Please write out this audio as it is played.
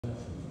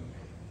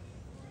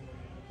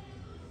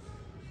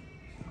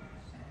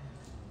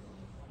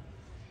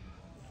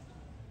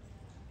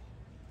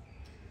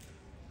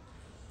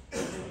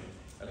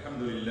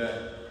لله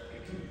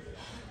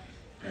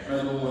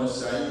نحمده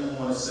ونستعينه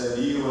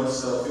ونستهديه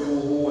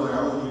ونستغفره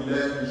ونعوذ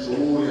بالله من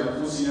شرور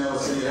أنفسنا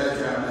وسيئات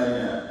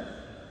أعمالنا.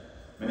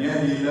 من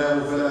يهدي الله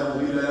فلا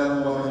مضل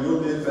له ومن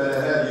يضلل فلا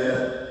هادي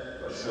له،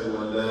 وأشهد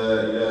أن لا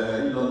إله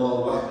إلا الله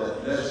وحده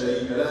لا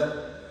شريك له،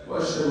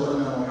 وأشهد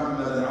أن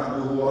محمدا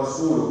عبده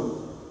ورسوله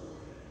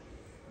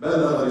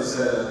بلغ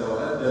الرسالة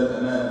وأدى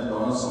الأمانة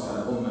ونصح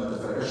الأمة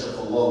فكشف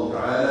الله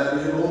تعالى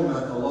به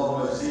الأمة.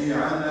 اللهم اجزه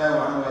عنا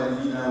وعن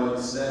والدينا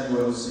والإسلام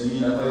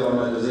والمسلمين خير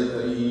ما جزيت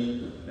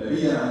به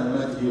نبيا عن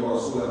أمته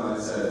ورسولا عن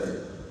رسالته.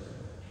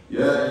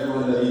 يا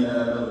أيها الذين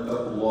آمنوا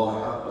اتقوا الله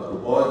حق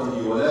تقاته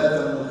ولا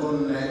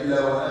تموتن إلا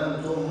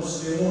وأنتم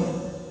مسلمون.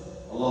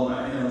 اللهم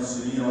أحينا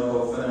مسلمين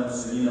وتوفنا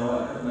مسلمين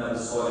وألحقنا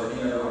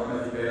بالصالحين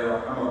برحمتك يا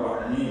أرحم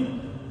الراحمين.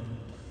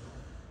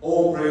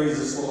 All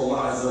praises for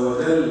Allah Azza wa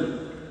Jal.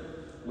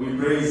 We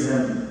praise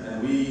Him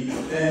and we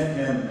thank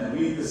Him and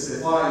we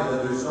testify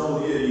that there is no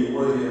deity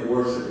worthy of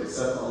worship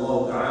except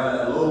Allah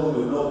Ta'ala alone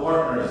with no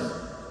partners.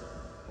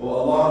 O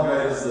Allah,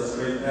 guide us the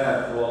straight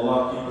path. O Allah,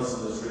 keep us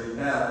on the straight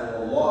path. O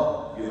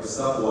Allah, give us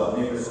taqwa,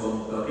 make us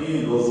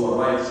al-muttaqeen, those who are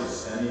righteous.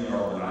 Ameen ya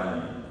Rabbil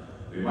Alameen.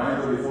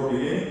 Reminder before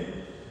beginning,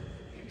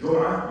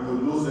 Jum'ah, you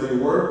will lose the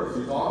reward if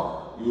you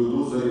talk. You will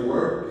lose the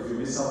reward if you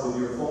miss up with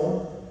your phone.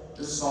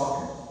 Just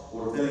talking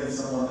or telling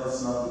someone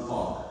else not to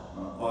talk.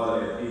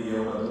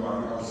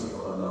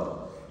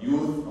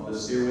 Youth on the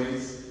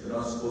stairways, they're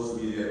not supposed to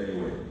be there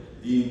anyway.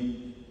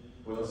 Deen,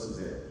 what else is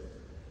there?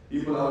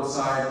 People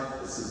outside,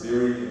 this is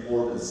very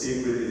important,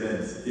 sacred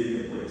event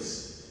taking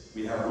place.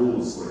 We have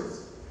rules for it.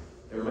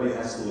 Everybody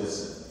has to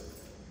listen.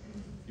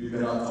 You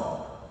cannot talk.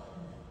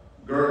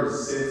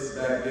 Girls sit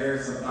back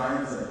there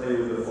sometimes and play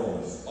with their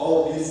phones.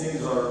 All these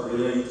things are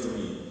related to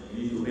me. You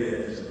need to pay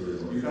attention to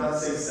this one. You cannot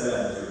say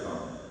salam as you're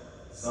coming.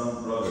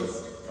 Some brothers,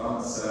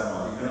 come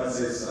salam. You cannot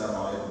say salam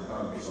alaikum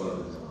coming to Salat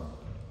al-Jum'ah.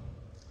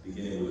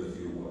 Beginning with a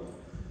few words.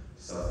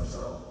 Stuff,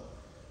 inshallah.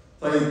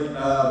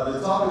 The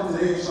topic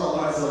today,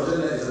 inshallah, is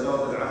about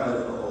the amal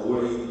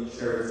al-tatawwu'i,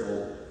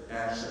 charitable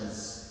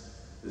actions,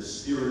 the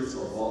spirit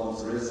of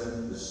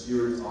volunteerism, the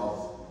spirit of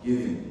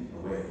giving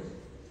away.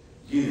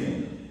 Giving,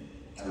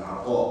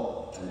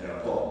 al-ata,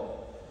 al-i'ta.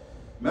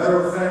 Matter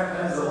of fact,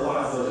 anzal Allah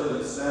Azza wa Jalla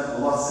Islam,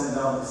 Allah sent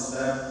down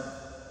Islam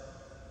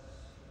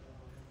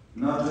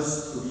not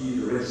just to be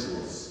the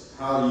rituals,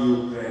 how do you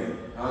pray,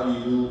 how do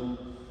you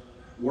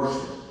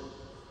worship,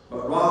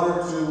 but rather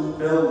to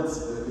build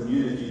the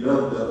community,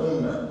 build the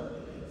ummah,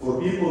 for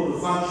people to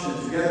function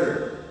together.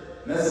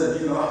 Nazal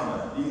din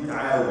rahmah, din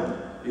ta'awun.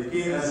 It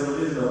came as a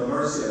religion of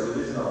mercy, a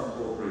religion of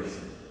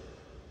cooperation.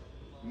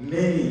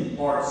 Many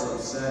parts of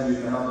Islam you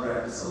cannot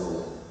practice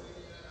alone.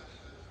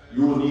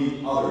 You will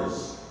need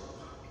others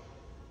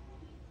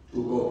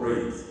to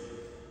cooperate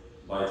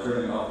by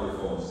turning off your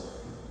phones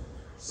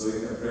so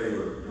you can pray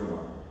your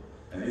Jummah.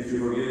 And if you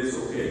forget, it's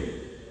okay.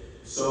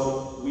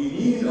 So we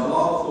need a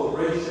lot of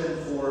cooperation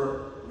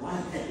for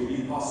life to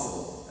be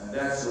possible. And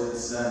that's what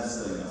Islam is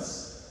telling us.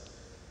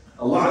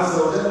 Allah Azza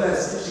wa Jalla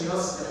is teaching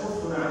us,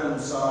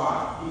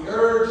 He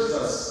urges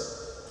us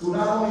to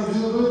not only do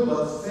good,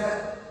 but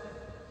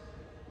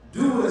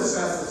do it as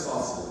fast as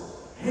possible.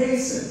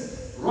 Hasten,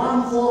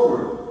 run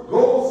forward,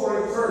 go for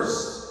it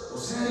first.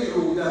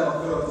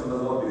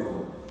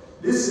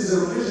 This is a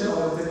religion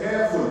of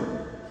takaful,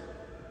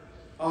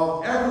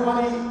 of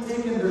everybody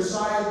taking their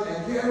side and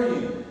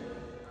carrying.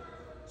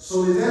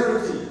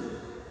 Solidarity,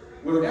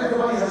 where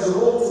everybody has a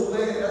role to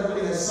play and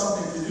everybody has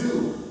something to do.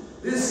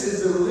 This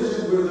is the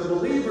religion where the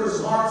believers'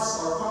 hearts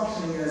are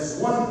functioning as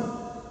one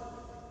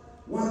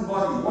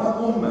body, one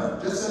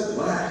ummah, jasad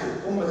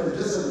wahid, ummah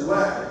jasad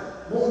wahid.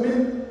 Mu'min,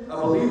 a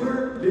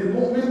believer, lil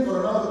mu'min, for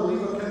another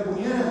believer, can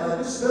bunyan, like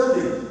this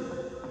building.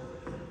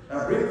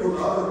 A brick for the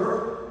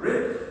other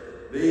brick,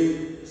 they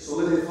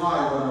solidify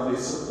one another, they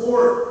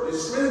support, they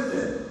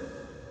strengthen,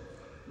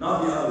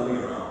 not the other way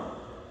around.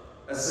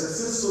 A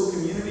successful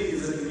community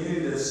is a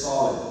community that's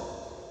solid.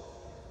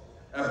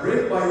 A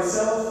brick by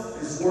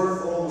itself is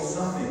worth almost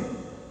nothing,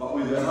 but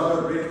with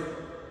another brick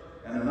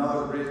and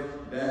another brick,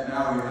 then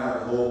now you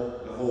have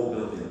the whole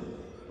building,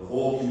 the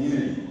whole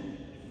community.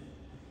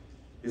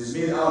 It's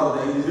made out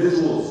of the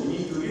individuals. We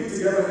need to get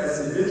together as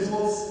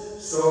individuals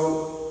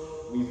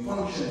so we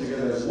function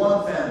together as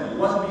one family,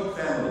 one big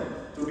family,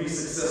 to be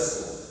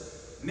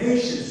successful.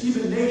 Nations,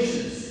 even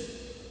nations,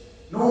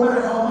 no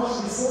matter how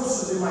much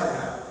resources they might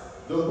have,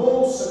 the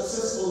most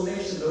successful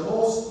nation,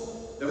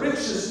 the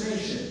richest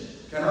nation,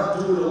 cannot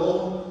do it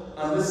alone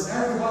unless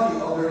everybody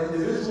of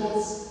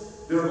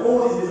their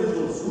own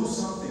individuals, do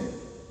something.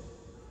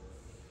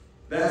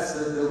 That's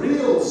the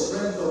real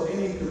strength of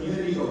any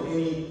community, of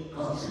any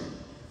country.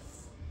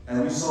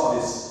 And we saw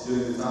this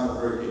during the time of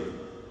hurricane.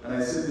 And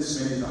I said this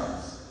many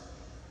times.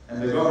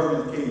 And the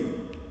government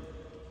came.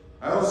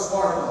 I was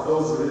part of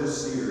those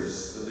religious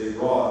leaders that they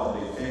brought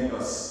and they thanked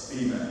us.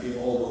 FEMA came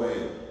all the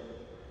way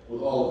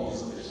with all of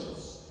these officials.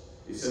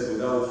 He said,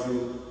 without you,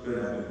 it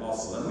couldn't have been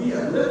possible. And we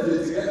have lived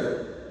it together.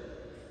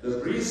 The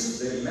priests,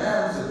 the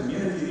imams, the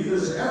community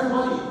leaders,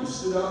 everybody, we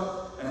stood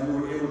up and we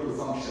were able to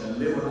function and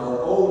live on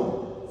our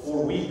own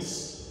for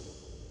weeks.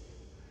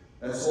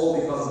 That's all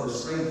because of the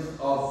strength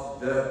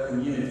of the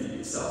community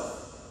itself.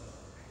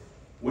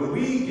 When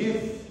we give,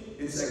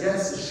 it's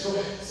against the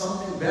shuh,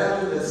 something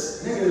value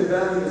that's negative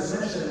value that's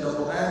mentioned in the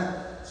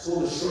Quran. It's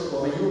called the shuh.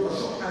 وَمَن يُوقَ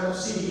شُحَّ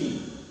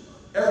نَفْسِهِ.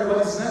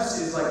 Everybody's nafs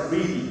is like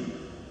greedy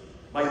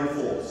by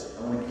default.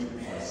 I want to keep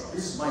it for myself.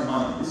 This is my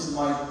money. This is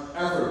my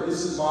effort.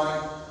 This is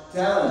my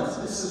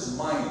talent. This is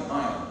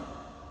mine.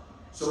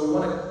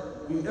 So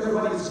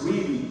everybody is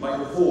greedy by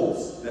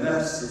default, the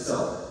nafs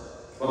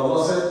itself. But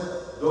Allah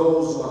said,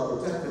 those who are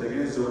protected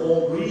against their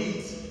own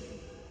greed,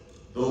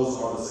 those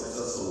are the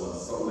successful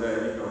ones.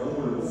 فَأُولَٰئِكَ هُمُ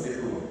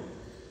الْمُفْلِحُونَ.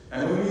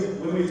 And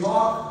when we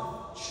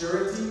talk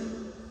charity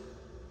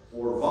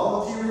or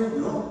volunteering,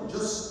 we don't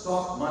just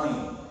talk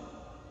money.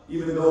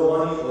 Even though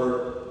money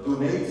or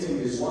donating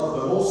is one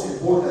of the most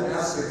important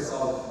aspects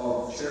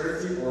of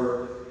charity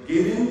or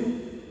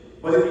giving,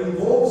 but it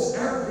involves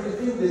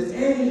everything that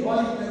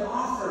anybody can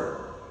offer.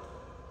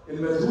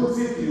 المجهود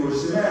فكري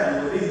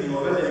واجتماعي وذهني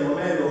وبدني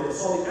ومالي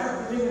واقتصادي,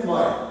 everything in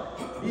life.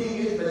 Being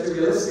it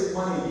materialistic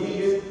money,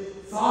 being it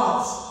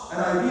thoughts, an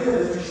idea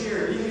that you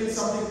share, being it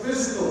something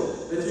physical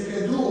that you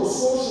can do or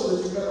social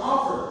that you can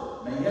offer.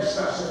 من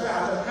يشفع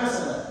شفاعة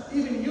حسنة.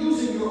 Even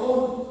using your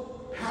own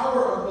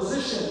power and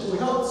position to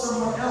help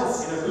someone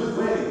else in a good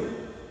way.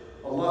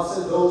 Allah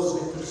said those who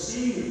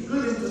intercede,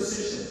 good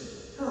intercession,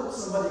 help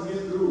somebody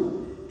get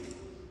through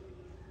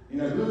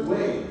in a good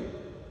way.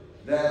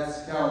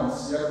 That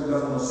counts. يَكُنْ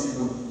لَهُ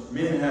نَصِيبٌ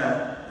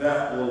مِنْهَا.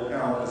 That will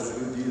count as a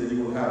good deed that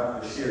you will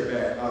have to share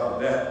back out of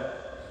that.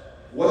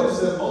 What is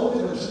the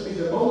motive? It should be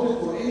the motive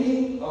for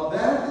any of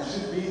that. It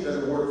should be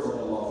the reward from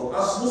Allah. For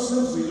us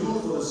Muslims, we do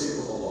it for the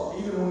sake of Allah.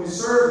 Even when we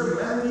serve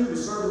humanity, we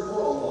serve it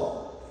for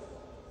Allah.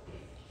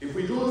 If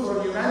we do it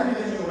for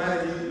humanity, then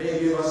humanity may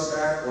give us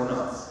back or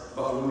not.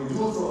 But when we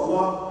do it for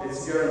Allah,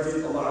 it's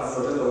guaranteed Allah Azza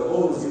wa Jalla will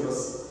always give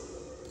us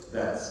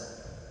that.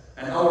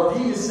 And our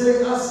deen is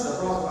telling us, the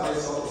Prophet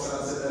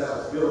ﷺ said,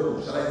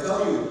 shall I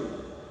tell you,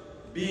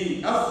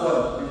 be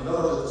أفضل من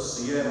درجة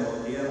الصيام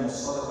والقيام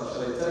والصدقة.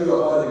 Shall I tell you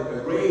about a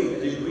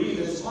degree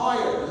that's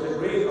higher than the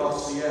grade of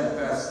siyam,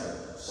 fasting,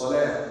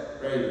 salah,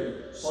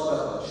 prayer,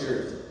 sadaqah,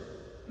 charity.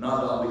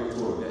 Not the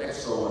obligatory, the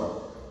extra one.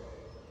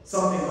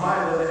 Something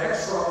higher than the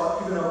extra,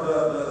 even of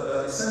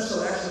the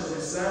essential actions of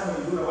Islam. When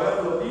you do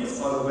nawafil of these,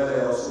 قالوا بلى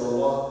يا رسول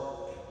الله.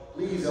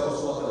 Please, Ya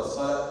Rasulullah,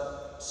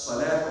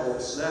 salat or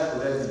islah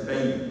ذات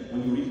البين,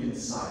 when you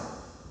reconcile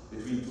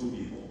between two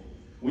people.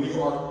 When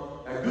you are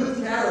a good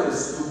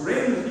catalyst to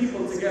bring the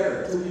people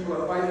together, two people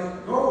are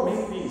fighting, go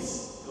make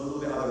peace. Don't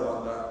do the other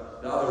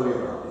way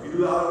around. If you do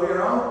the other way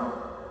around,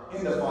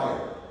 in the fire.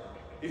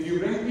 If you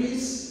bring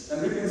peace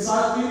and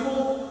reconcile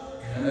people,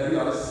 and the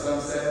Nabi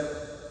said,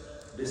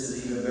 this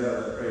is even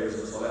better than prayers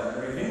and salah and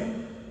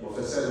everything.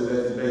 وَفَسَادُ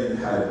ذَاتِ الْبَيْنِ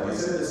حَالٍ. He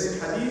said the same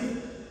hadith,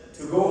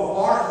 to go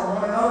apart from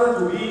one another,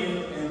 to be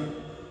in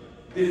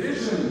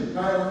division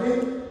kind of thing.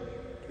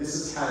 This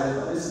is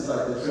halal. This is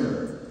like the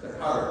trimmer, the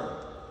cutter.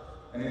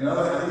 And in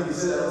another hadith he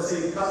said, I don't say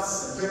it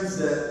cuts and trims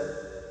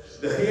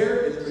the hair,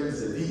 it trims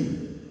the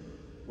deen.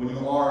 When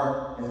you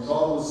are in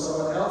trouble with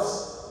someone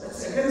else,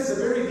 that's against the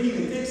very deen.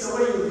 It takes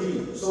away your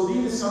deen. So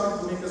deen is coming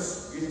to make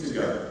us get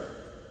together.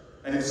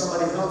 And if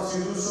somebody helps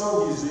you do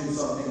so, he's doing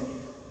something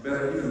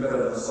better, even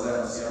better than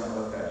salah and siyam and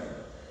what.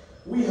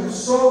 We have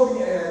so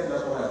many ayat in the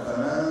Quran.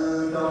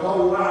 فَمَنْ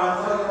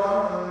تَطَوَّعَ خَيْرًا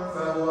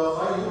فَهُوَ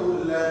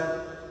خَيْرٌ لَهُ.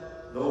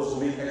 Those who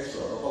make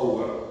extra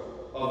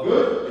of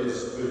good, it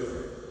is good for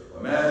you.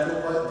 وَمَا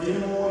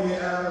تُقَدِّمُوا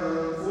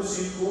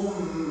لِأَنفُسِكُم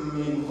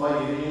مِّنْ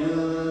خَيْرٍ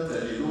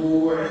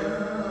تَجِدُوهُ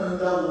عِندَ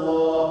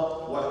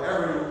اللَّهِ.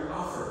 Whatever you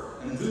offer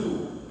and do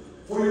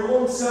for your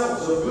own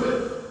selves of good.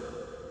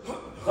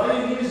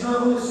 Khayr is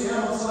not only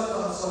siyam and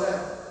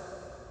salah.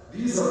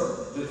 These are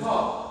the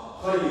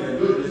top khayr and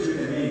good that you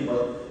can make,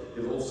 but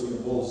it also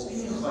involves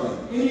any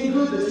khayr, any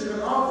good that you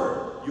can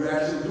offer. You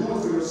actually do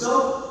it for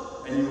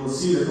yourself, and you will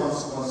see the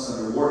consequence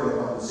and reward and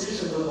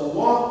compensation with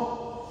Allah.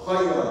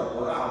 Khayra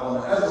wa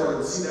a'zama ajra. You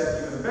will see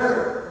that even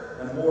better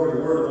and more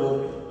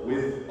rewardable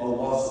with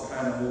Allah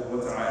subhanahu wa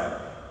ta'ala.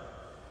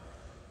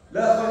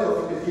 لا خير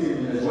في كثير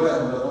من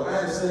أجوائهم. The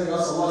Quran is telling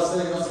us, Allah is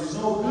telling us, there's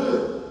no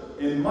good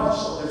in much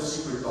of their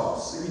secret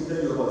thoughts. Let me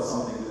tell you about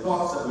something. The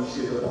thoughts that we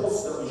share, the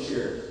posts that we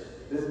share,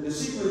 the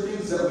secret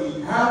things that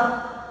we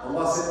have,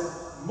 Allah said,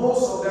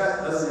 most of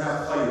that doesn't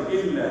have khayr,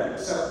 illa,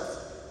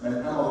 except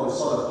man amara bi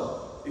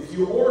sadaqah. If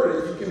you order,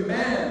 if you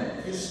command,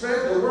 if you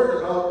spread the word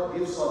about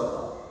give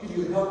sadaqah, can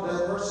you help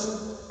that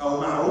person? Aw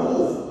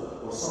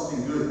ma'roof, or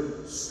something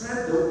good.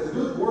 Spread the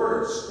good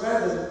word,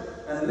 spread it,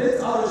 and let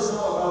others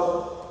know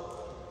about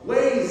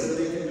ways that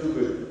they can do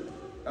good.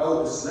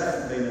 أو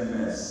إصلاح بين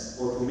الناس,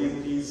 or to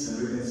make peace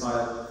and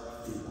reconcile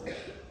people.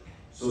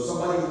 So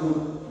somebody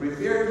who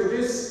refer to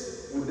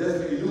this would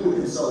definitely do it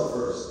himself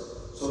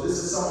first. So this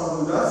is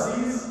someone who does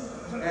these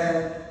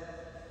and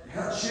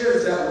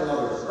shares that with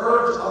others,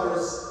 urge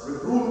others,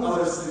 recruit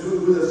others to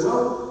do good as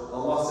well.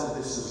 Allah said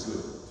this is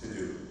good to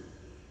do.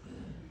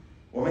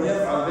 وَمَنْ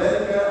يَفْعَلْ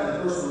ذَلِكَ, and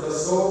the person who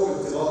does so,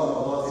 ابتغاء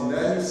مرضات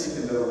الله,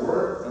 seeking the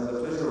reward and the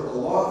pleasure of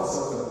Allah,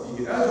 فَسَوْفَ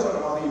نُؤْتِيهِ أَجْرًا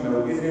عَظِيمًا,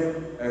 will give him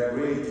a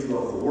great deal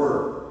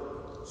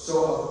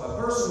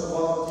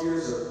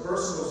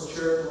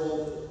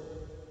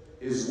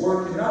is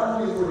working not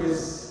only for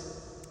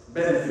his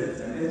benefit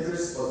and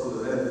interest, but for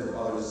the benefit of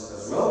others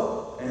as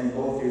well. And in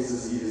both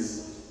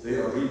cases, they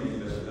are reaping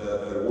the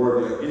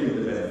reward, they are getting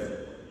the benefit.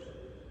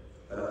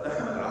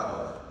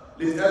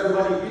 Let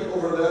everybody get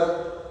over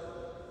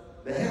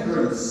the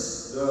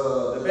hindrance,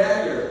 the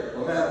barrier.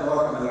 وما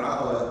أدراك ما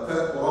العقبة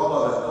فك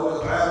رقبة أو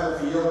إطعام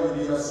في يوم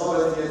ذي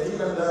مسغبة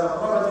يتيما ذا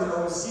مقربة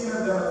أو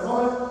مسكينا ذا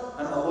متربة.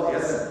 And Allah,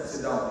 yes,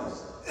 sit down please.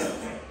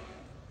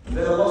 And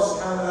then Allah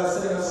subhanahu wa ta'ala is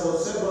telling us about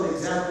several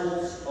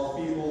examples of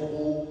people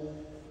who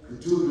could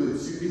do good.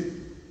 So you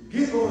could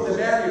get over the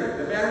barrier.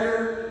 The barrier,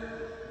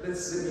 let me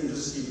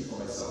just keep it for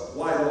myself.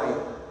 Why do I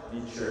be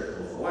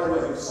charitable? Why do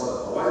I give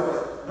sadaqah? Why do I?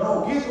 No,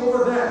 get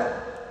over that.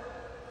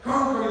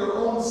 Conquer your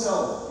own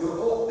self,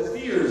 the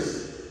fears,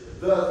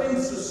 the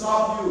things to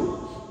stop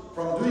you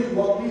from doing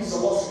what pleases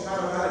Allah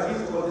subhanahu wa ta'ala.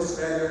 Get over this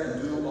barrier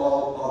and do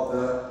all of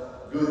the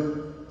good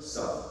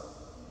stuff.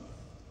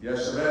 Ya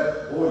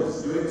shabab,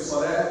 boys, during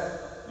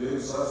salat,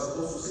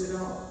 supposed to sit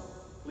down.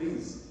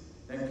 Please.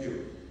 Thank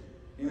you.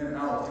 In and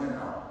out, in and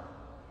out.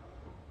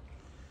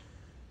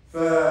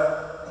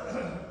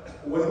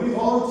 When we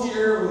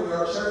volunteer, when we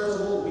are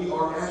charitable, we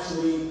are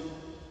actually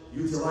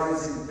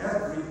utilizing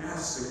every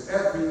aspect,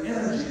 every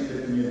energy in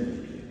the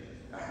community.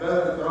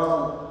 Ahbab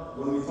al-Kiram,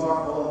 when we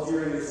talk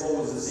volunteering, it's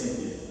always the same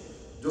people.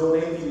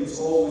 Donating, it's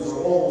always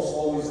or almost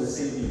always the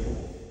same people.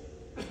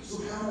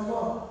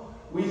 SubhanAllah.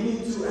 We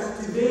need to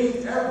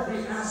activate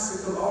every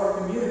aspect of our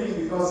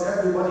community because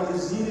everybody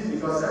is needed,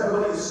 because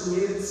everybody is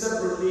created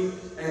separately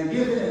and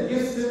given and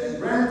gifted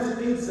and granted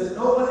things that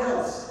no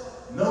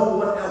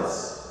one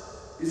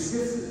else is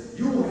gifted.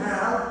 You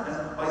have,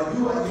 and by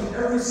you I mean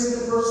every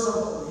single person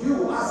of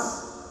you, us.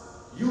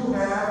 You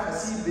have, I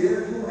see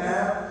there, you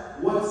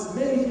have what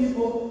many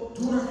people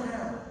do not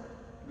have.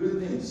 Good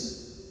things.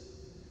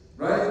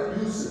 Right?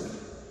 Yusuf.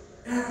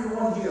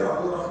 Everyone here,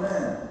 Abdul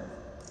Rahman.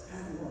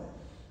 Everyone.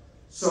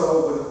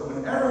 So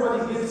when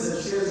everybody gives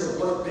and shares of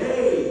what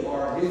they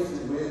are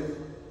gifted with,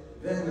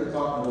 then we're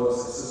talking about a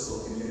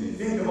successful community.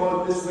 Think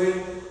about it this way,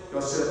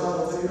 because Shaitan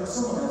will tell you,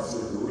 someone else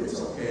will do it. It's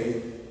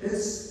okay.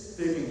 It's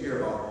taken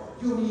care of.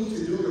 You need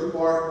to do your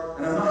part,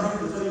 and I'm not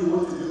here to tell you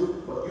what to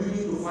do, but you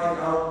need to find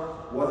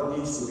out what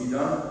needs to be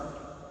done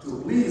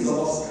to please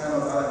Allah subhanahu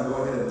wa ta'ala and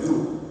go ahead and do.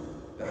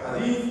 The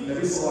hadith,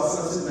 Nabi sallallahu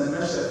alayhi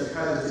wa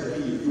sallam said,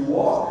 if you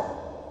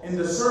walk in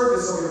the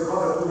service of your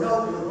brother, to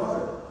help your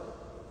brother,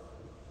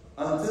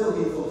 until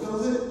he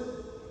fulfills it,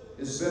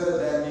 it's better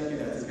than making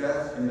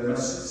i'tikaf in the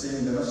masjid, staying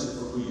in the masjid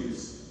for 2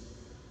 years.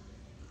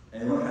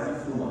 And one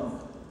hadith 2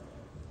 months.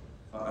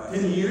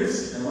 10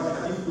 years and one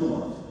hadith 2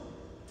 months.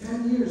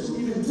 10 years or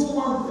even 2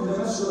 months in the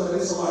masjid of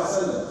Nabi sallallahu alayhi wa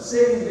sallam,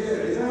 staying there,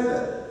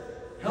 ibadah,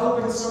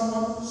 helping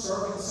someone,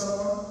 serving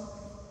someone,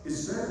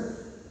 is better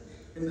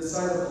in the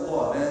sight of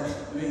Allah than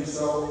doing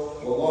so.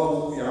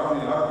 وَاللَّهُ فِي عَوْنِ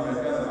الْعَبْدِ مَا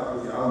كَانَ الْعَبْدُ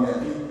فِي عَوْنِ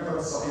أَخِيهِ. Kind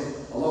of sahih.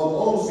 Allah will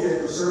always be at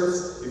your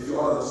service if you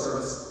are at the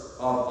service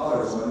of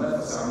others. وَمَنْ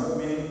نَفَسَ عَنْ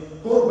مُؤْمِنٍ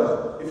كُرْبًا.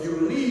 If you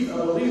relieve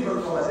a believer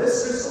from a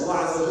distress,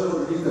 Allah Azza wa Jalla will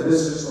relieve the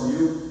distress from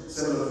you.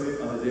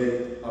 Similarly on the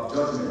day of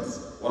judgment.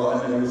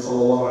 وَرَأَى النَّبِيُّ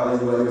صَلَّى اللَّهُ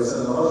عَلَيْهِ وَآلِهِ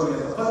وَسَلَّمَ رَجُلًا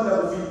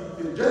يَتَقَلَّبُ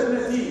فِي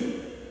الْجَنَّةِ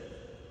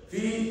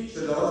فِي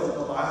شَجَرَةٍ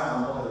قَطَعَهَا عَنْ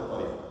ظَهْرِ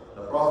الطَّرِيقِ.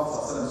 The Prophet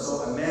ﷺ saw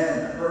a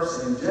man, a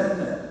person in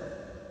Jannah,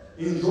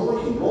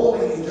 enjoying,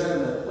 rolling in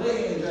Jannah,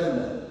 playing in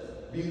Jannah,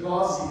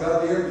 because he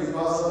got there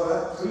because of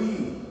a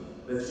tree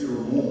that he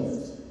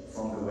removed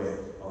from the way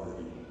of the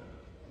people.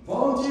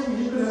 Volunteering,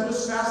 he could have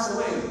just passed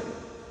away,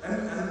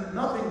 and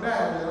nothing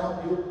bad,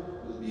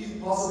 would be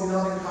possibly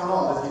nothing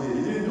haram that he did.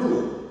 He didn't do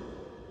it.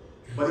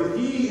 But if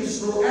he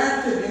is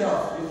proactive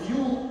enough, if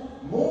you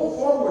move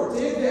forward,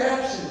 take the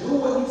action, do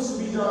what needs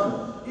to be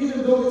done,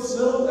 even though it's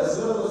little as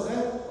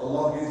that,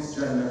 Allah gives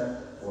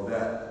Jannah for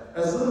that.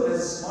 As little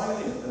as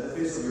smiling at the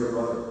face of your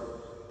brother.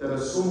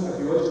 تبسمك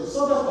في وجه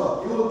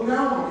صدقة. You will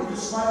count if you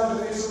smile at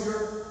the face of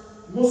your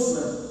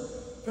Muslim,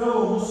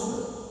 fellow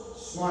Muslim.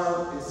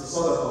 Smile, it's a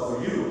sadaqah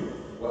for you.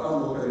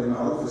 وَأَمْرُكَ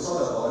بِالْمَعْرُوفِ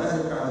صَدَقَةً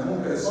وَنَهْيُكَ عَنِ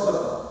الْمُنكَرِ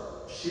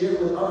صَدَقَةً.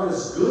 Share with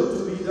others good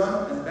to be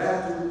done and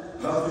bad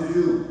to not to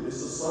do.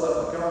 This is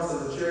sadaqah, counts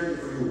as a charity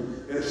for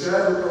you.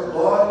 إِرْشَادُكَ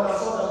الضَّالَّ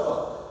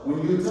صَدَقَةً.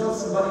 When you tell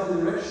somebody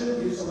the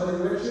direction, give somebody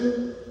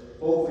direction,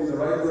 hopefully the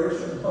right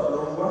direction, not the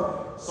wrong one,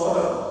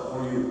 sadaqah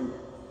for you.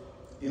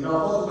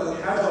 إِنَاطَتُكَ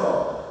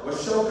الْحَجَرَ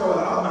وَالشَّوْكَ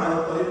وَالْعَظْمَ عَنِ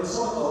الطَّرِيقِ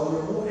صَدَقَةً. When you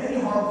remove any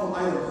harmful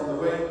item from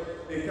the way,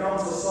 it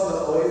counts as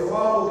sadaqah.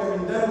 وَإِفْرَاغُكَ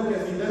مِنْ دَلُكَ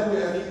فِي دَلْوِ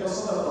أَخِيكَ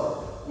صَدَقَةً.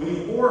 When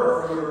you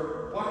pour from your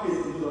pocket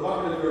into the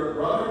pocket of your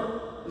brother,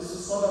 this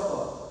is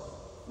sadaqah.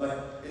 Like,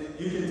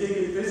 you can take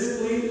it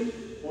physically,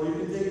 or you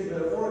can take it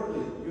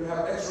metaphorically. You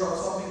have extra of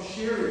something,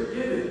 share it,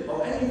 give it,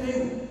 of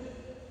anything,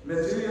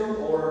 material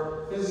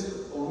or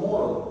physical or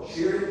moral,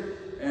 share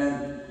it,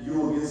 and you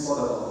will get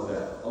sadaqah for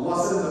that. Allah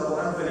said in the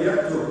Quran,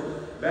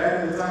 فَلْيَكْتُبْ.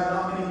 Back in the time,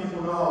 not many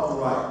people know how to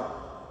write.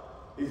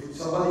 If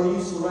somebody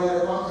needs to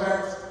write a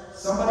contract,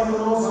 somebody who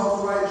knows how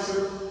to write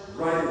should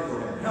write it for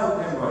him.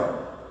 Help him write.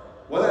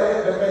 وَلَا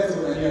يَأْبَ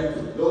كَاتِبٌ أَنْ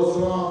يَكْتُبْ. Those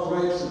who know how to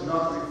write should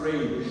not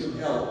refrain, they should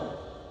help.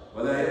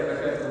 وَلَا يَأْبَ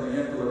كَاتِبٌ أَنْ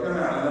يَكْتُبَ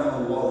كَمَا عَلَّمَهُ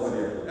اللَّهُ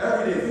فَلْيَكْتُبْ.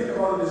 Every day, think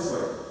about it this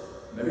way.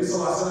 Nabi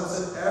Sallallahu Alaihi Wasallam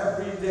said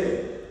every day,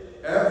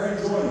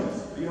 every joint,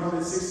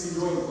 360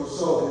 joints or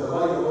so in the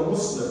body of a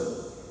Muslim,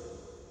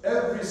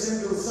 every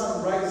single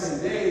sun rising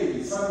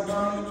day, sun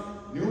coming,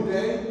 new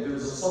day, there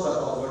is a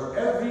sadaqah over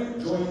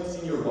every joint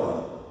in your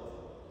body.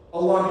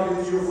 Allah gave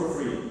it to you for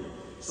free.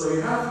 So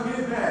you have to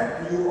give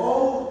back, and you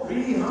owe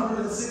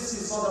 360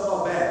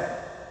 sadaqah back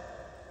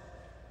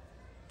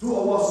to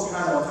Allah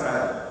subhanahu wa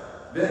ta'ala.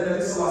 Then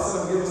Nabi Sallallahu Alaihi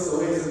Wasallam gave us the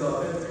ways in the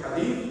authentic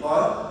hadith.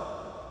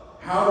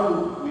 How do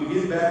we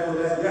give back with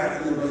that?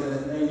 يَعْدِلُ بَيْنَ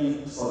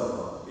اثْنَيْنِ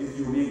صَدَقَةً. If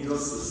you make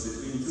justice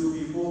between two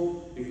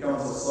people, it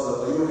counts as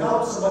sadaqah. You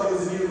help somebody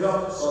who's in need of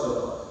help,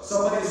 sadaqah.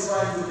 Somebody is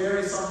trying to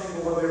carry something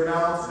over their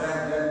mouth,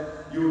 back then.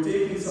 You're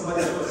taking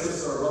somebody, a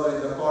sister or brother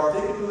in the car,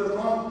 take it to the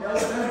trunk, help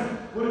them,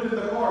 put it in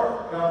the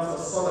car,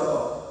 counts as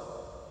sadaqah.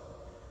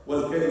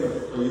 وَالْكَلِمَةُ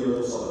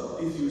الطَّيِّبَةُ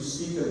صَدَقَةً. If you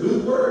speak a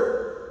good word,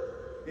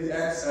 it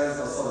acts as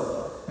a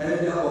sadaqah. And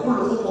in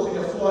كل خطوة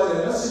يخطوها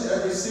إلى المسجد,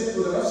 every step to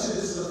the masjid,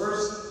 this is the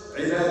first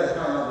ibadah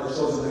kind of that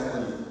shows in the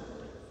hadith.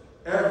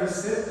 Every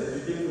step that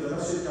you take to the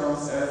masjid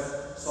counts as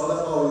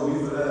sadaqah. We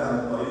read that on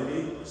the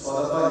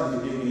sadaqah.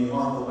 If you take any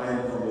harmful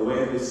item from the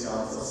way, this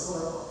counts as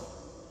sadaqah.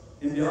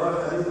 In the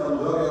other hadith, Abu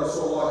Dhabi,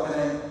 Rasulullah,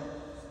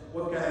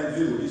 what can I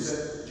do? He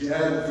said,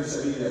 jihad fi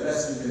sabilillah,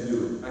 best you can do.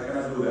 I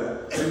cannot do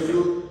that. Can you do?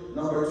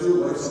 Number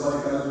two, what if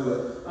somebody cannot do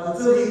that?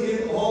 Until he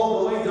came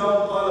all the way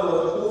down, قال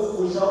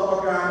وَتَكُفُّ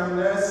شَرَّكَ عَنِ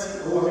النَّاسِ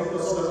هُوَ مِنْكَ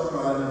صَدَقَةٌ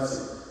عَلَى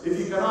نَفْسِكَ. If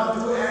you cannot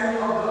do any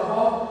of the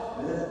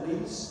above, then at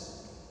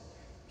least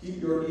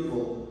keep your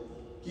evil,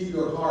 keep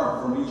your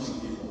harm from reaching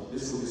people.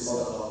 This will be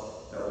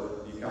sadaqah that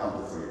will be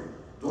counted for you.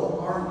 Don't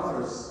harm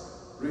others.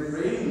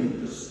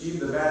 Refrain, just keep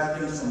the bad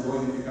things from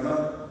going. If you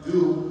cannot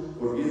do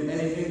or give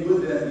anything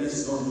good, then at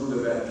least don't do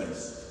the bad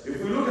things.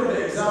 If we look at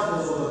the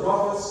examples of the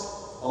prophets,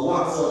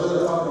 Allah Azza wa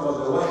Jalla talking about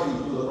the wahy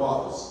to the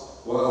prophets.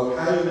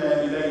 وَأَوْحَيْنَا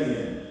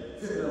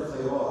إِلَيْهِمْ فِعْلَ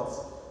الْخَيْرَاتِ.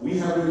 We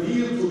have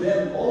revealed to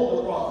them, all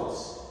the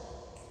prophets,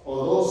 or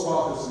those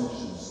prophets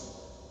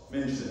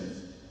mentioned,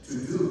 to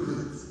do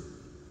good.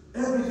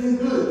 Everything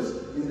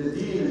good in the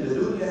deen, in the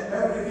dunya,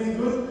 everything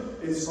good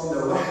is from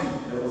the wahy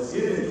that was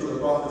given to the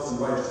prophets and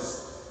righteous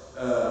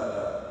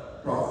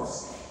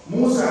prophets.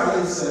 Musa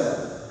alayhi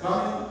salam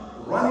coming,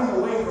 running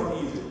away from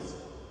Egypt.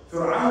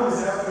 Fir'aun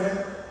is after him,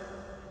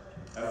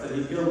 after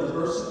he killed the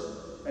person,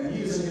 and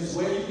he is in his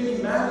way. You can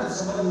imagine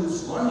somebody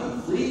who's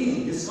running,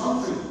 fleeing his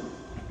country,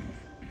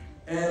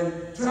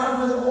 and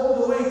traveling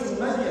all the way to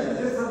Madian,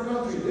 a different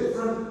country,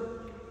 different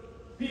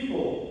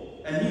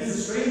people, and he's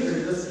a stranger,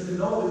 he doesn't even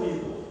know the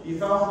people. He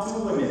found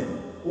two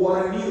women who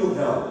are in need of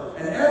help,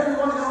 and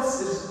everyone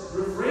else is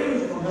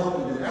refraining from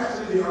helping them.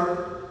 Actually, they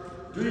are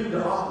doing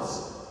the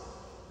opposite.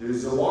 There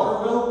is a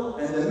water well,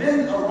 and the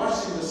men are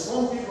rushing, the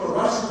strong people are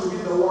rushing to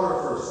get the water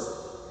first.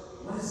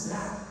 What is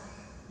that?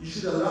 You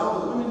should allow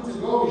the women to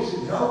go, you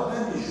should help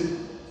them,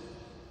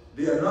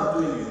 they are not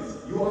doing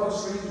it. You are a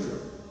stranger.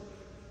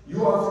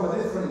 You are from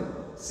a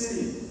different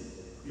city.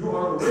 You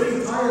are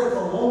very tired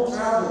from long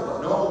travel.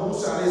 But no,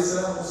 Musa alayhi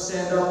salam will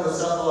stand up and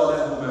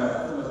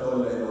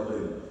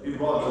he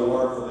brought the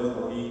water for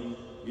them, or he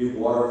gave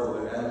water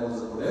for the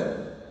animals and for them.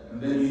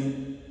 And then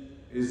he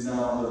is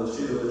now under the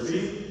shade of the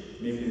tree,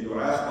 making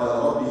dua. قال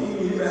رب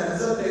إني لما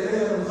أنزلت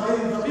إلي من خير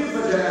فقير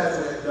فجاءت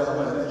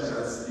إحداهما تمشي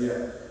على السريع.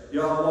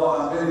 Ya Allah,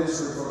 I'm very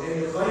desperate for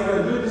any khayr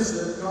and goodness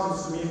that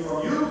comes to me from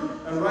you.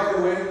 And right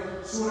away,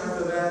 soon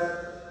after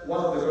that,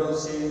 one of the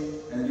girls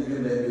came and gave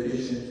him the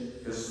invitation.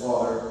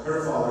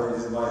 Her father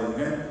is inviting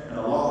him, and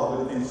a lot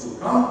of good things will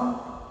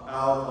come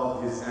out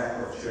of his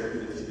act of charity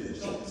that he did.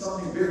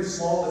 Something very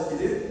small that he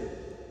did.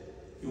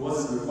 He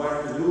wasn't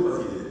required to do,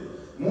 but he did.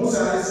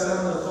 Musa alayhi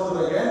salam and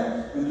Al-Khadr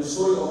again, in the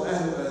story of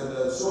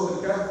the Surah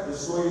Al-Kahf, the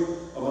story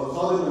of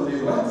Al-Khadr, when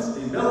they went,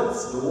 they built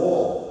the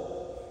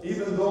wall.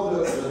 Even though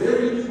the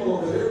very people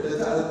of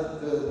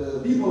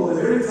the people of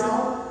the very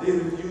town, they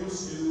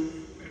refused to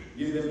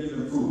give them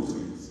even food to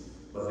eat.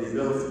 But they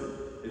built it.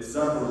 It's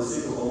done for the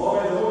sake of Allah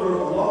and the order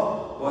of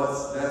Allah,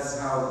 but that's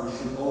how we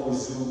should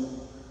always do.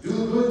 Do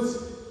good,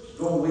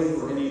 don't wait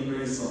for any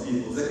praise from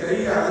people.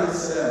 Zakaria alayhi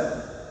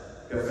salam,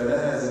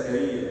 kafalaha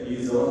Zakaria, he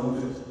is the one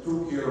who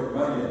took care of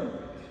Maryam.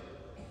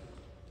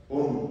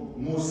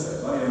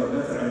 Musa, Maryam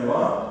ibn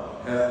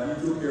Imran,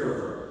 he took care of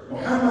her.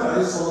 Muhammad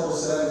alayhi salatu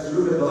wasalam, if you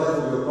look at the life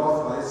of your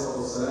Prophet alayhi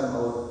salatu wasalam,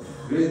 our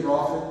great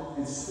Prophet,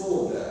 it's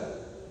full of that.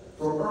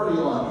 From early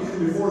on,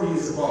 even before he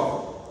is a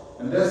Prophet.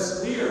 And that's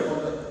clear from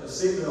the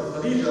statement of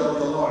Khadija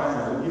radiallahu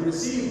anha. When he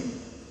received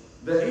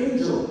the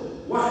angel,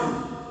 wahy,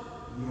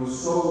 he was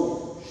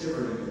so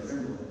shivering and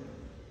trembling.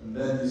 And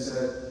then he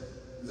said,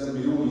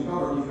 Zambiluni,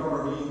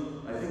 cover me.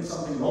 I think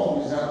something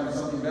wrong is happening,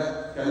 something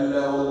bad.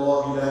 Kalla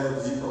wallahi la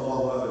yuzika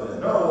Allahu abadan.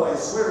 No, I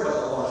swear by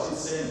Allah. She's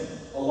saying,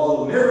 Allah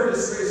will never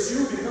disgrace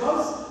you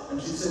because,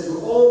 and she said, you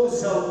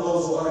always help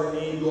those who are in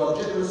need, you are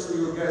generous to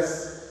your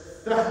guests.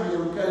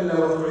 تحمل الكلا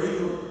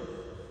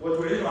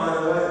وتعين على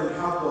الوائد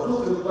الحق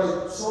وتقرب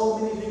الضيف. So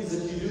many things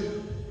that you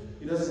do,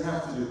 he doesn't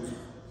have to do.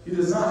 He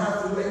does not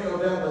have to do any of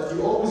that, but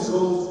he always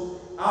goes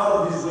out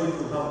of his way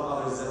to help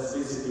others. That's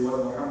basically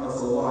what Muhammad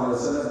sallallahu alaihi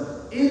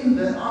wasallam, in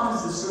the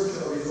honest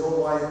description of his own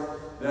life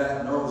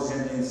that knows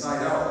him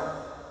inside out.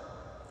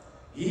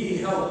 He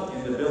helped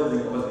in the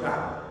building of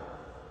Al-Kaaba.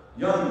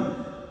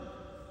 Young,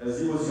 as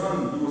he was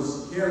young, he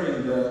was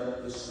carrying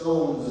the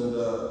stones and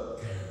the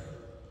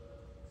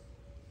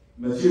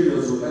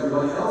materials with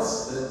everybody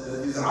else.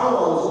 That his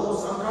awwa was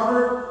almost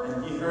uncovered,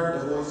 and he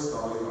heard the voice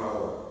of the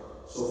awwa.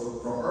 So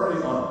from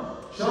early on,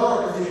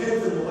 شارك في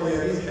حلف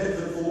المغيرين حلف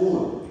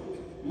الفضول.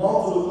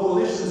 Multiple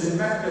coalitions in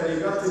Mecca, they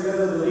got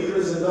together, the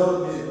leaders in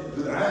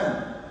Jud'an,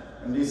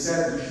 and they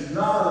said, we should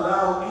not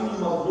allow any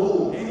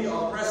madloom, any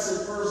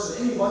oppressive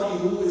person, anybody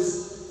who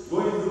is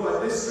going through a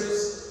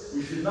distress,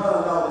 we should not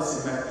allow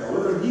this in Mecca.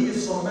 Whether he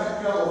is from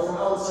Mecca or from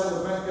outside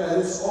of Mecca,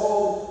 let's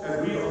all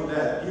agree on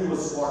that. He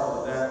was part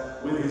of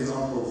that with his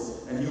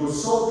uncles. And he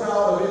was so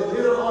proud of it.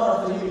 Later on,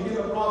 after he became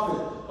a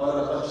prophet,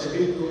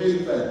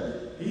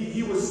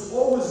 he was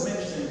always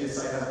mentioning this.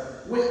 I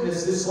have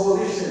witnessed this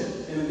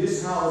coalition in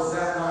this house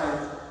that night,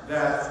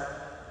 that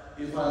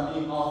if I'm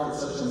being offered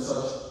such and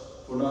such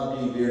for not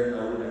being there,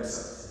 I would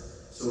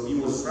accept. So he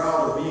was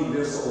proud of being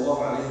there,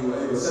 sallallahu alayhi wa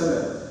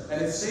sallam.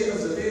 And it's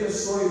famous, the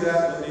famous story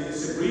that when they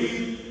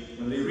disagreed,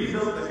 when they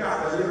rebuilt the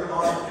Kaaba later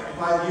on,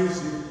 5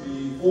 years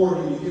before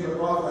he became a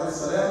prophet,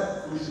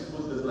 who should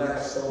put the black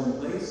stone in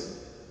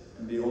place,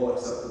 and they all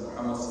accepted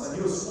Muhammad. And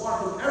he was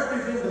part of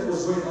everything that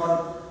was going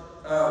on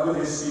with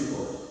his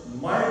people.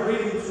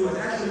 Migrating through, and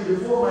actually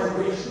before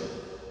migration,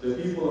 the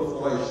people of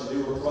Quraysh, they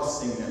were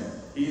trusting him.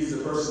 He is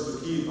the person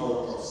to keep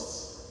our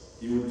trusts.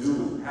 He would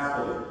do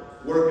happily,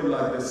 working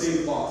like the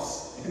safe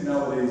boss.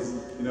 Nowadays,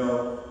 you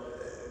know,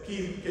 can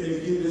you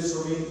keep this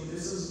for me?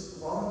 This is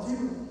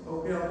volunteer.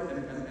 Okay.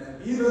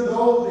 And even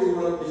though they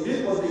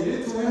did what they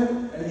did to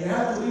him, and he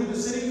had to leave the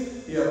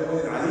city, he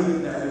appointed Ali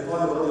ibn Abi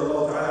Talib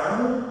radiallahu ta'ala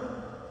anhu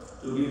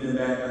to give them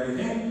back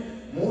everything.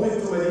 Moving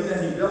to Medina,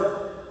 he built.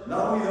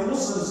 Not only the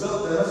Muslims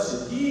built the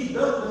masjid, he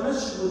built the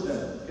masjid with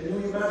them. Can you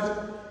imagine?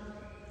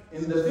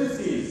 In the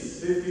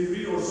 50s,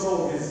 53 or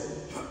so of his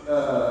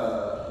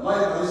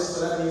life,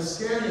 he's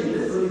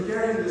literally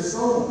carrying the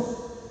stones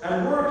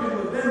and working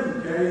with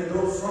them, carrying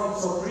those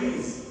trunks of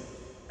trees.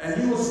 And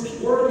he was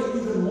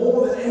working even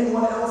more than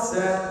anyone else,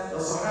 that the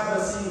Sahaba,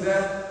 seeing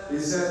that, they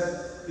said,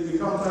 there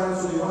become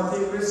times when you want to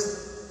take risks.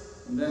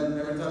 And then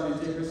every time you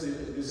take risks,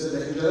 you said,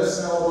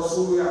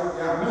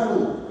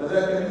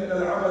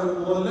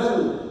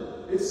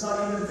 it's not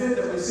even fit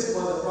that we sit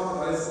while the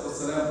Prophet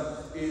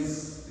ﷺ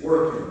is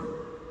working.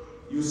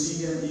 You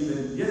see him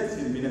even yet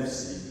in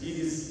binafsi. He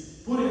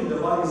is putting the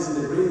bodies in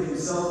the grave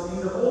himself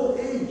in the old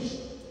age.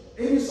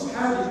 Any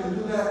Sahabi can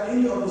do that,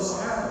 any of the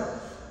Sahaba.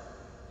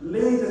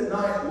 Late at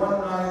night,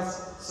 one night,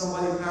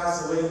 somebody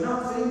passed away,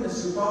 not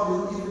famous, you probably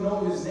don't even know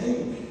his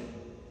name.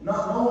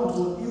 Not known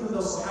to even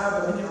the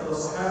Sahaba, many of the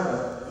Sahaba,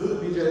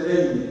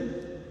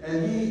 and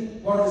he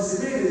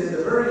participated in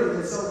the burial of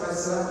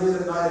himself late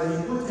at night, and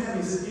he put him,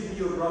 he said, give me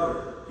your brother.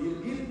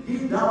 He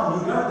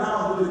got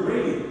down to the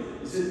grave.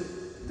 He said,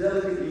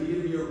 delicately give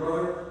me your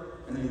brother.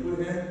 And he put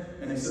him,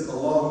 and he said,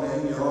 Allahumma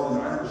inni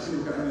radin anhu,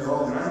 shiruka inni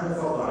radin anhu,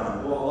 farda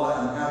anhu. Oh Allah,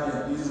 I'm happy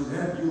and pleased with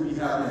him, you be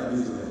happy and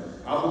pleased with him.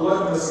 Abdullah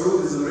ibn Mas'ud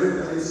is narrated,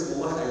 and he said,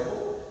 Allah, I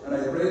hope, and I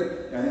pray,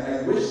 and I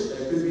wish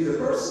I could be the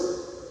person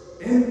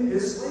in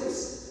his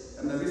place.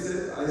 And the Nabi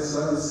said, alayhi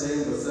is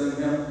saying, was telling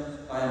him,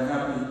 I am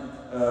happy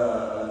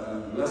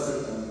and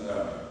blessed and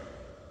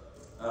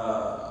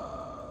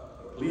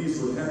pleased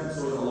with him,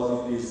 so Allah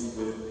be pleased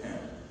with him.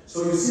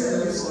 So you see,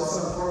 the Nabi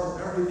sallallahu part of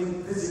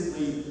everything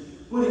physically,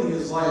 putting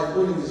his life,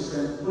 putting his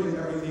strength, putting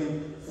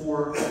everything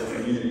for the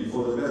community,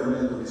 for the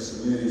betterment of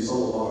his community,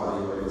 sallallahu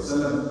alayhi wa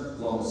sallam.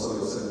 Allahumma salli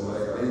wa sallam wa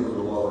barik alayhi wa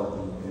sallam wa barik.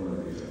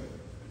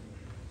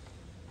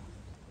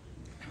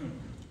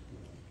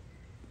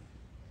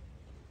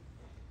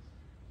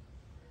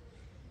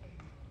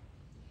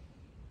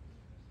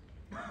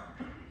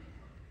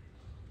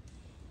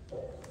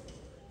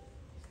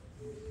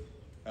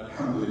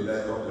 الحمد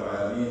لله رب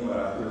العالمين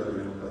والعاقبة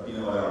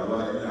للمتقين ولا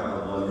عدوان إلا على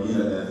الظالمين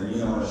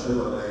الآثمين ونشهد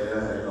أن لا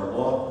إله إلا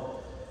الله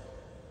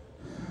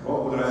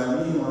رب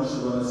العالمين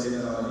ونشهد أن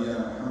سيدنا ونبينا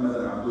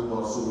محمدا عبده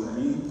ورسوله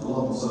الأمين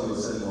اللهم صل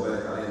وسلم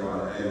وبارك عليه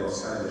وعلى آله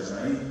وأصحابه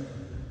أجمعين.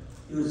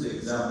 Here's the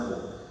example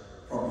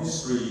from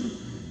history.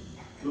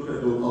 Look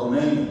at Dhul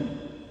Qarnayn.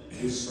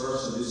 This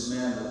person, this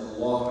man that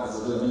Allah has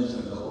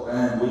mentioned in the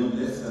Quran, going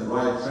left and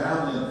right,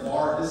 traveling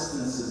far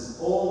distances,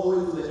 all the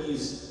way to the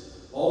east,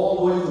 all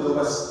the way to the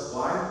west.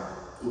 Why?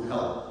 To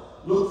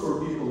help. Look for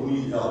people who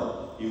need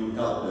help. He would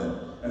help them.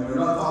 And we're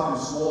not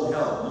talking small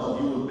help. No,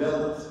 he would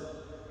build,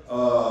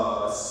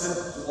 set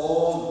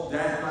all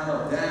that kind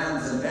of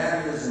dams and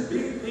barriers and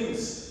big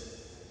things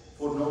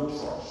for no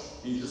charge.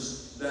 He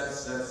just,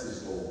 that's his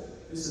goal.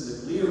 This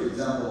is a clear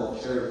example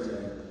of charity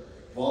and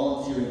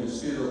volunteering, the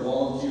spirit of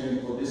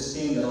volunteering for this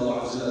king that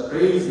Allah Azza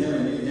praised him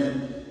and gave him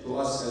to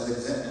us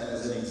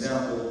as an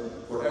example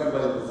for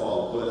everybody to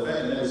follow. For the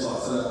fact that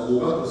Abu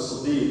Bakr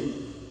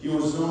as-Siddiq, he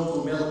was known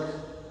to milk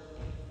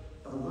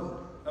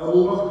Abu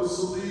Bakr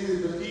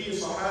as-Siddiq, the key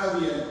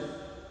Sahabi,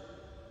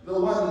 the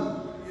one,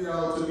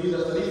 to be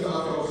the Khalifa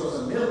after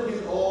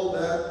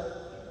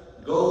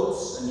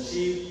goats and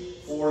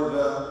sheep for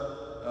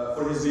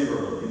his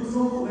neighborhood. He was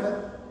known for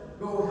that.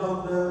 Go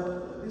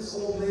help this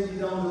old lady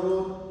down the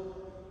road.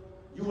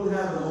 You will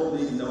have an old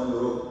lady down the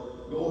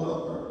road. Go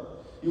help her.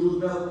 You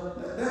will tell.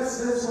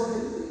 That's what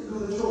they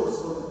do, the chores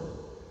for them.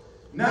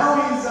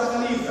 Now he's a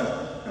Khalifa.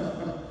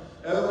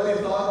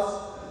 Everybody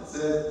thought,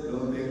 said,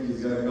 don't think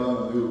he's going to come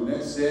and do it.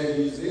 Next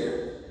day he's there.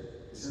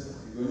 He said,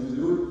 are you going to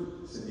do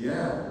it? He said,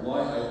 yeah,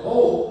 why? I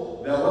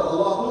hope that what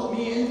Allah put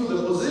me into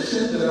the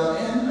position that I'm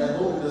in, I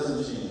hope it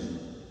doesn't change me.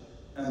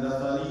 And the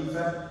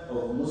Khalifa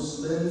of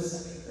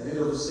Muslims, the head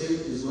of the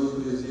state, is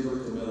going to his neighbor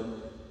to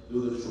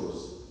do the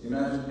chores.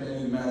 Imagine, can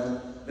you imagine?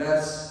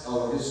 That's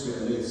our history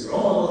and legacy.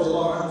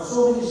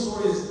 So many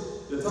stories.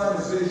 The time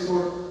is very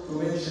short to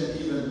mention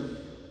even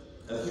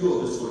a few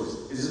of the stories.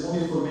 Is it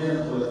only for men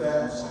and khulafa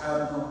and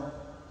sahaba?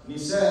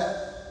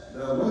 Nisa,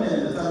 the women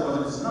in the time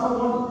of it's not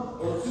one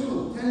or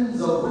two,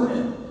 tens of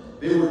women.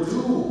 They will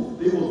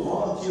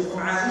volunteer from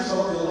Aisha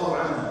radiallahu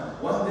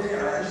anha. One day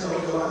Aisha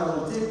radiallahu anha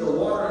will take the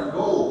water and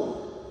go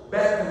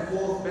back and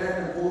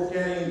forth,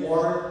 carrying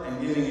water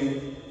and giving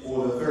it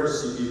for the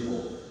thirsty people.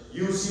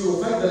 You see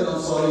Rufayda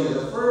al-Ansariya,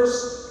 the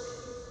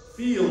first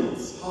field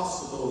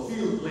hospital,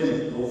 field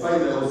clinic.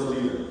 Rufayda was the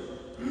leader.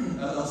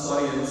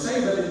 Al-Ansariya. And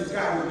say that it's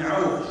Ka'b ibn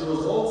Awf. She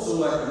was also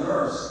like a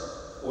nurse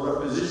or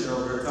a physician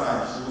of her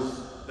time. She was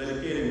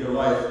dedicating her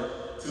life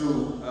to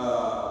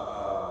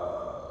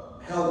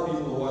help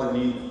people who are in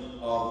need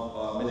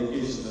of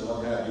medications and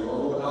what have you.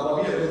 Or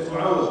Al-Rabi'a bint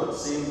Awf,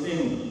 same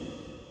thing.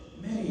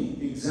 Many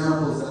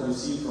examples that we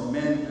see from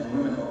men and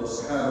women of the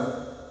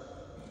Sahaba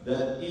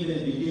that even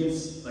it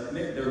begins like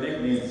their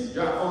nicknames.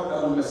 Ja'far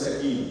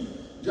al-Masakin.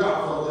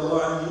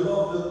 Ja'far, he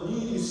loved the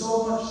needy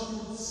so much, he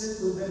would sit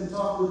with them,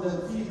 talk with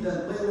them, feed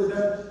them, play with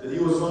them, that he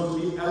was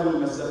going to be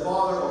Al-Mas, the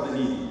father of the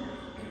needy.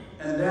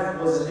 And that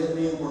was a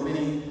nickname for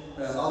many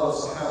other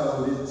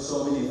Sahaba who did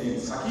so many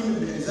things. Hakim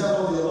ibn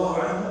Hizam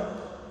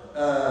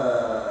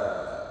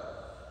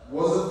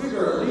was a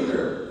figure, a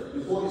leader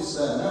before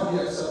Islam. Now he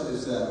accepted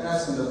Islam,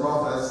 asking the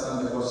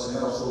Prophet the question,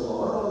 Ya Rasulullah,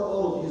 what about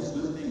all of these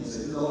good things?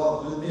 They did a lot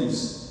of good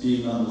things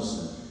being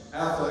non-Muslim.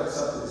 After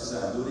accepted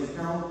Islam, do they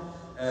count?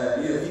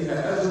 هي فيها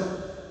أجر.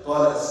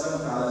 قال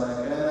أسلمت على ما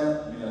كان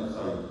من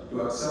الخير.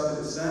 You accepted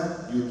Islam,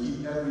 you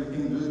keep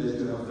everything good that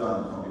you have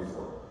done from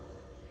before.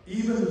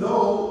 Even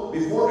though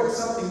before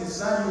accepting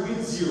Islam you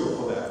get 0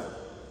 for that,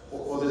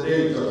 for the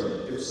day of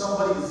judgment. If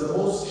somebody is the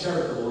most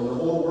charitable in the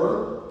whole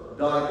world,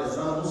 died as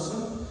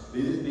non-Muslim,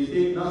 they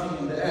take nothing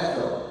in the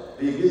akhirah.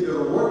 They get their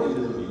reward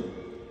in the dunya.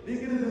 They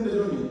get it in the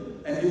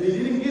dunya. And if they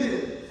didn't get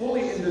it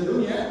fully in the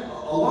dunya,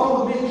 Allah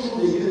will make sure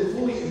they get it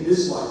fully in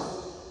this life.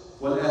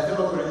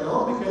 وَالْآخِرَةُ عِنْدَ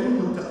رَبِّكَ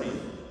لِلْمُتَّقِينَ.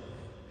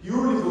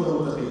 Purely for the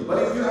muttaqin. But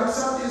if you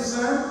accept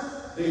Islam,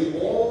 they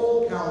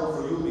all count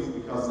for you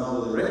because now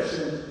the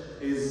direction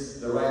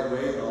is the right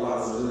way. Allah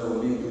Azza wa Jalla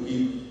will make you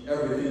keep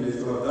everything that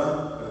you have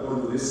done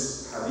according to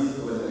this hadith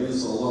of the Nabi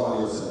sallallahu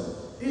alayhi wa sallam.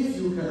 If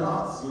you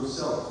cannot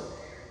yourself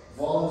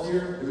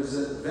volunteer, there is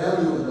a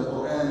value in the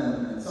Quran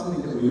and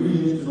something that we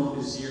really need to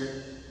notice here.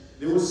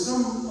 There was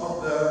some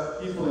of the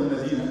people in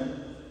Medina,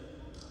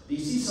 they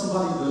see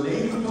somebody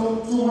donating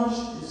too much,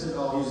 they said,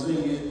 oh, he's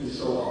doing it to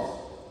show off.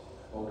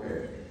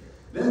 Okay.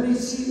 Then they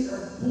see a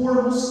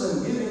poor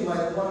Muslim giving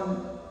like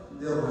 1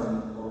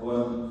 dirham or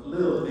one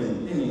little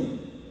thing, penny.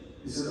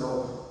 He said,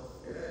 oh,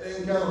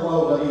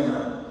 Allah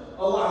Azza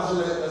wa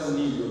Jalla doesn't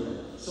need you.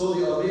 So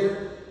they are there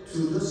to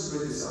just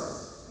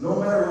criticize. No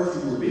matter what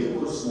you do,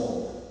 big or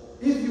small.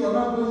 If you are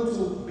not going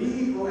to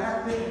be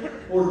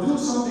proactive or do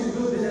something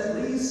good, then at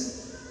least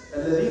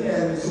الذين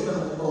يلمزون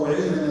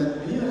المتطوعين من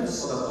المؤمنين في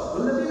الصدقات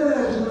والذين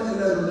لا يجدون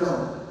إلا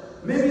جهدهم.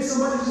 Maybe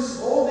somebody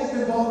just all they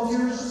can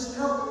volunteer is just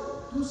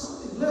help, do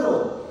something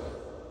little.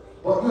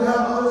 But you have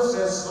others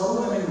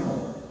يسخرون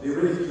منهم. They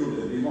ridicule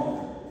them, they mock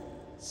them.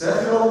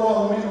 سخر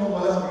الله منهم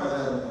ولهم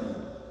عذاب أليم.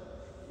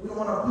 We don't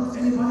want to put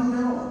anybody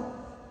down.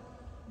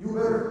 You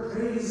better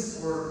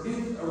praise or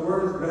give a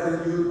word of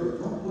gratitude, but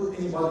don't put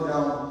anybody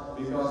down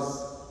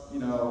because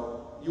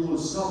you will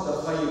stop the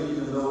khayr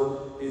even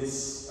though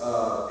it's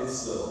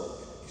little.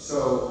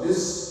 So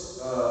this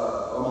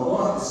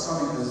Ramadan is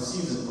coming as a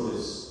season for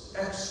this.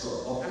 Extra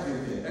of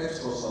everything.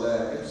 Extra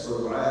salah, extra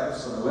dua,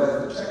 extra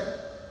nawafil. Check.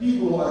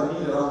 People who are in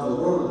need around the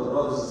world, the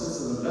brothers and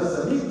sisters in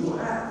Gaza, make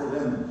dua for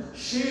them.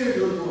 Share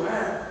your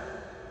dua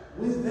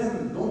with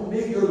them. Don't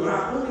make your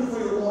dua only for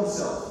your own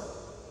self.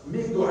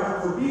 Make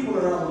dua for people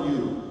around you.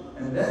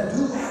 And then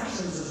do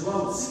actions as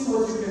well. See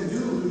what you can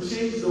do to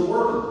change the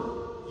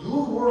world.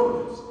 Your world.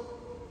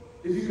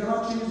 If you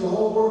cannot change the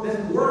whole world,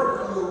 then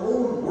work on your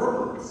own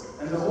world,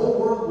 and the whole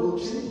world will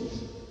change.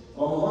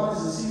 Ramadan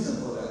is the season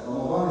for that.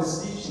 Ramadan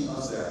is teaching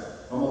us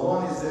that.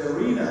 Ramadan is the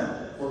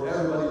arena for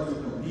everybody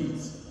to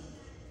compete.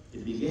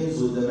 It begins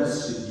with the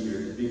masjid here.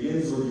 It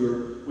begins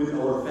with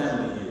our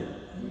family here.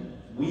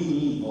 We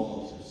need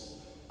volunteers.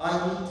 I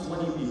need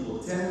 20 people,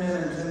 10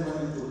 men and 10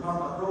 women to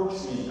come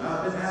approach me.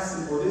 I've been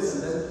asking for this,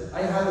 and then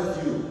I have a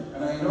few,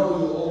 and I know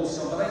you'll always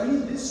come, but I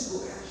need this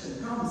to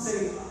action. Come and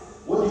say,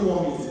 what do you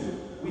want me to do?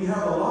 We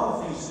have a lot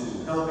of things to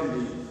do, helping the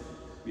youth.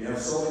 We have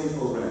so many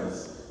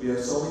programs. We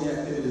have so many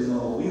activities in the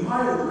hall. We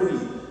hired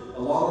really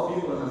a lot of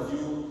people and a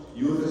few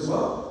youth as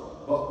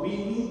well. But we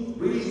need,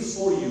 really it's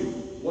for you.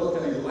 What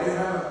can I do?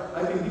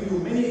 I can give you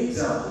many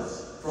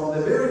examples. From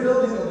the very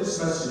building of this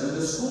masjid and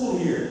the school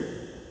here,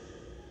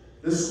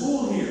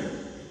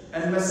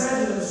 and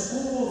masajid and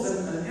schools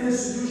and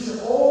institution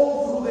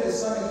all through the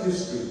Islamic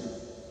history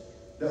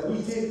that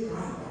we take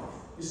pride of.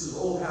 This is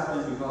all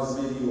happening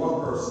because maybe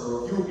one person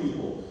or a few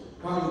people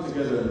coming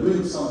together and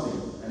doing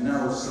something, and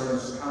now we're starting,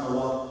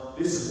 subhanAllah,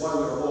 this is why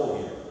we're all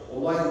here.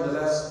 Wallahi, in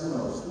the last,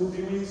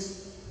 2-3 weeks,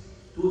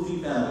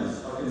 2-3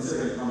 families are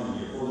considering coming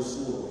here for the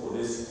school or for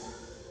this.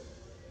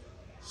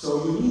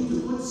 So you need to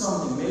put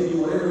something, maybe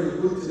whatever you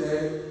put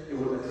today, it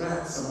will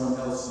attract someone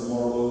else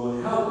tomorrow, or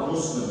will help a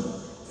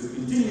Muslim to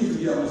continue to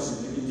be a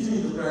Muslim, to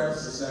continue to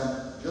practice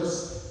Islam.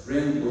 Just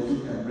bring what you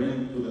can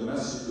bring to the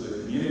masjid, to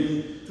the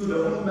community, to the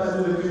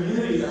ummah, to the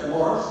community at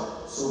large,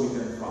 so we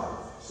can thrive.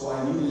 So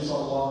I need,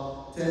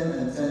 inshallah, 10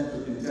 and 10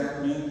 to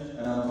contact me,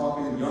 and I'm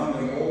talking young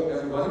and old,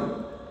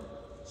 everybody.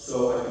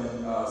 So I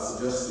can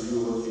suggest to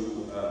you what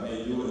you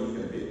may do, and you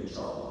can pick,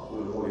 inshallah.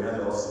 قولوا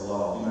هذا وصلى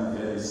الله بما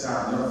في هذه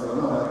الساعة يغفر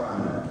لنا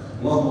ويرحمنا.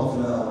 اللهم اغفر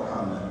لنا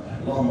وارحمنا.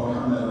 اللهم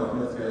ارحمنا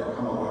برحمتك يا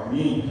ارحم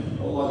الراحمين.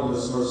 Allah give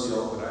us mercy, Ya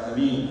Rabb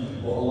al-Alameen.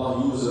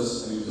 Allah use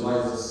us and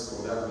utilize us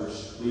for that which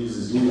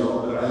pleases you, Ya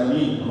Rabb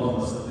al-Alameen.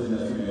 اللهم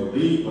استخدمنا فيما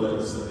يرضيك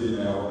ولا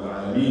تستخدمنا يا رب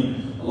العالمين.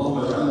 اللهم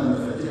اجعلنا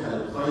مفاتيح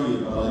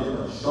للخير مغاليق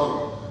الشر.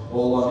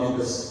 Allah make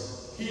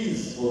us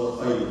keys for the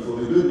khayr, for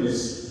the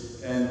goodness,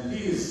 and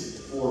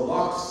keys for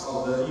locks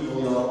of the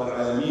evil, Ya Rabb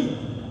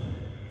al-Alameen.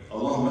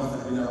 اللهم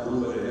افتح بنا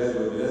قلوب العباد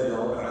والبلاد يا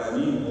رب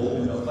العالمين.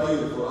 Open the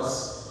khayr for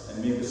us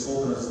and make us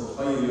openness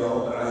for khayr يا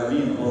رب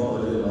العالمين. اللهم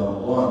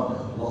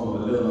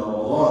بلغنا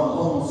رمضان.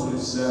 اللهم انصر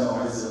الاسلام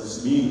وعز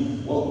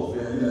المسلمين. والطف في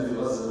اهلنا في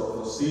غزه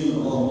وفلسطين.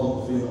 اللهم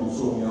الطف فيهم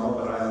وانصرهم يا رب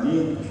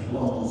العالمين.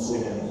 اللهم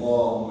انصرهم.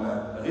 اللهم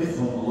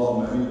اغثهم. اللهم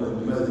امدهم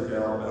بمددك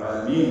يا رب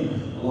العالمين.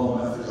 اللهم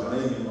افرج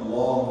عليهم.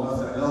 اللهم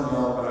افتح لهم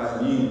يا رب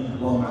العالمين.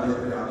 اللهم عليك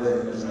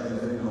باعدائهم اجمعين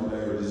فانهم لا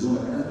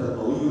يعجزونك. انت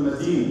القوي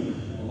المتين.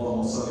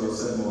 اللهم صل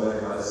وسلم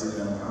وبارك على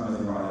سيدنا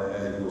محمد وعلى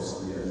اله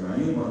وصحبه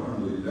اجمعين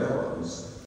والحمد لله رب العالمين.